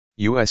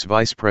U.S.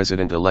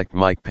 Vice-President-elect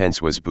Mike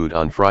Pence was booed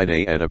on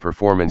Friday at a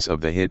performance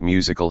of the hit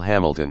musical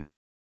Hamilton.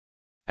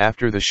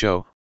 After the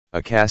show,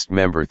 a cast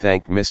member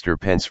thanked Mr.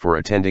 Pence for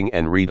attending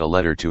and read a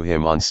letter to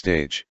him on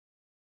stage.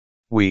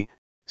 "We,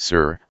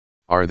 sir,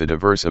 are the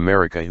diverse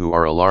America who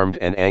are alarmed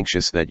and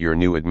anxious that your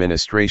new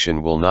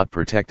administration will not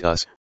protect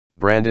us,"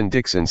 Brandon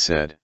Dixon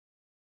said.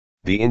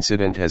 The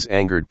incident has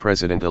angered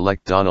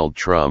President-elect Donald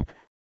Trump,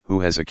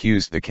 who has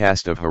accused the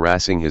cast of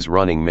harassing his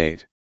running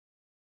mate.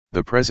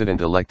 The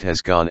president-elect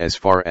has gone as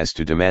far as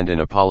to demand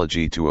an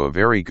apology to a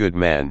very good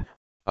man,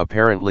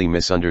 apparently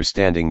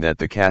misunderstanding that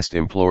the cast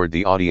implored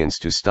the audience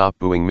to stop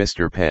booing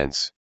Mr.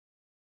 Pence.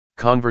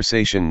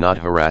 Conversation, not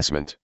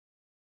harassment.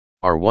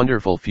 Our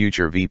wonderful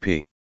future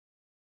VP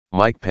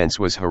Mike Pence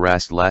was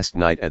harassed last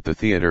night at the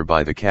theater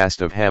by the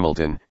cast of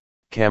Hamilton,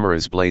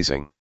 cameras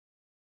blazing.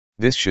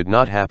 "This should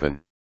not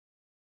happen,"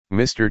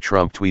 Mr.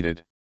 Trump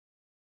tweeted.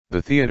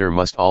 "The theater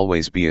must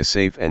always be a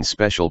safe and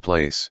special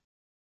place.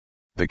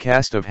 The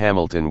cast of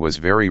Hamilton was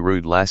very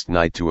rude last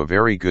night to a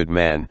very good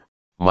man,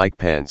 Mike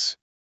Pence.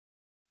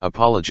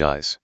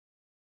 Apologize."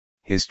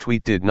 His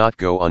tweet did not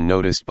go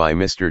unnoticed by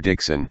Mr.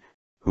 Dixon,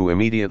 who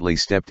immediately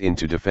stepped in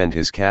to defend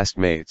his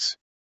castmates.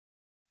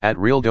 "At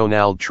real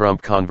Donald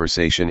Trump,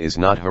 conversation is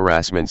not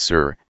harassment,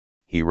 sir,"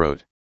 he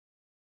wrote.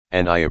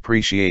 "And I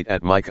appreciate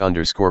at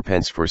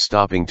Mike_Pence for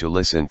stopping to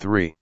listen."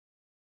 3.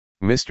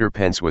 Mr.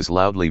 Pence was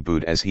loudly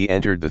booed as he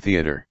entered the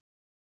theater.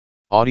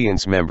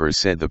 Audience members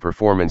said the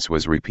performance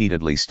was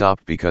repeatedly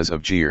stopped because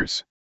of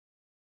jeers.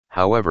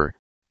 However,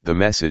 the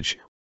message,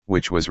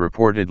 which was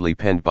reportedly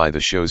penned by the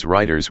show's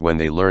writers when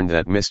they learned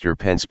that Mr.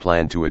 Pence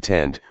planned to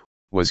attend,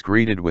 was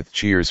greeted with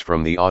cheers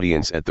from the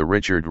audience at the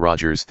Richard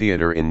Rodgers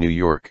Theater in New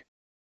York.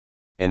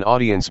 An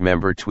audience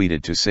member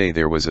tweeted to say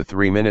there was a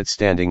 3-minute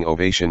standing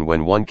ovation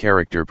when one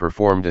character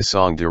performed a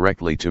song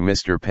directly to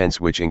Mr.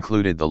 Pence which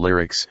included the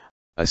lyrics,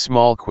 "A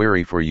small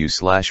query for you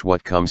 /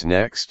 what comes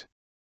next?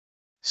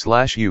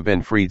 / you've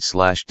been freed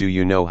 / do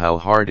you know how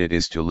hard it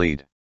is to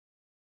lead?"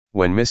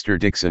 When Mr.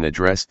 Dixon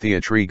addressed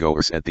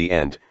theatergoers at the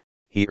end,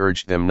 he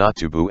urged them not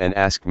to boo and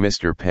asked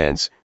Mr.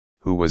 Pence,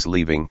 who was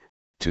leaving,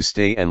 to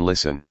stay and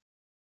listen.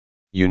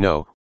 "You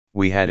know,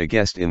 we had a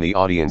guest in the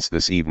audience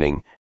this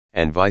evening,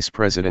 and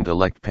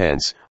Vice-President-elect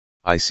Pence,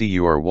 I see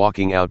you are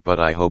walking out,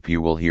 but I hope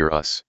you will hear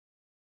us.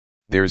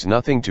 There's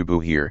nothing to boo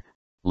here,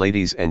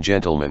 ladies and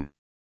gentlemen.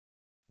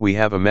 We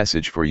have a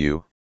message for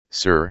you,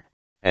 sir,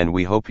 and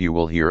we hope you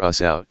will hear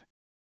us out."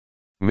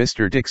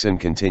 Mr. Dixon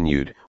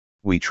continued,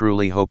 "We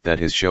truly hope that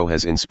his show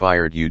has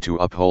inspired you to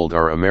uphold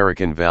our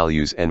American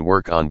values and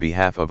work on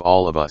behalf of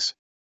all of us.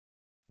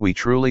 We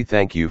truly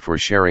thank you for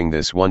sharing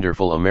this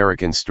wonderful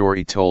American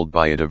story told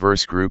by a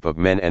diverse group of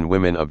men and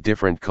women of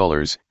different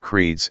colors,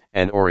 creeds,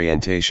 and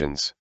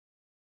orientations."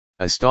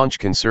 A staunch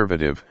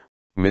conservative,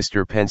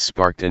 Mr. Pence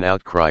sparked an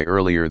outcry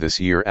earlier this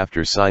year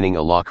after signing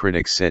a law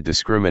critics said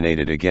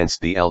discriminated against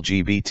the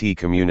LGBT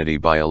community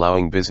by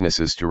allowing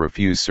businesses to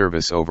refuse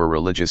service over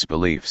religious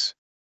beliefs.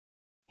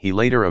 He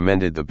later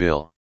amended the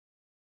bill.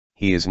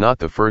 He is not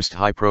the first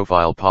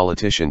high-profile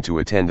politician to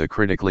attend the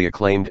critically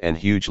acclaimed and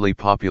hugely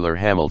popular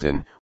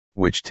Hamilton,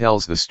 which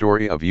tells the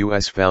story of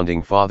U.S.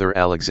 founding father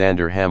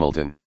Alexander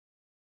Hamilton.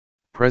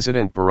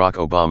 President Barack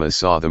Obama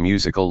saw the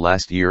musical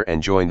last year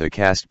and joined the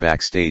cast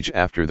backstage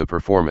after the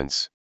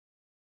performance.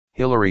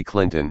 Hillary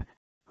Clinton,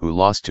 who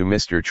lost to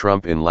Mr.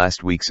 Trump in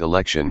last week's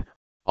election,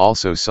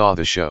 also saw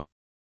the show.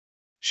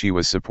 She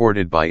was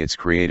supported by its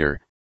creator,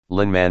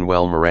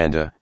 Lin-Manuel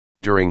Miranda,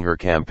 during her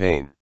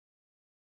campaign.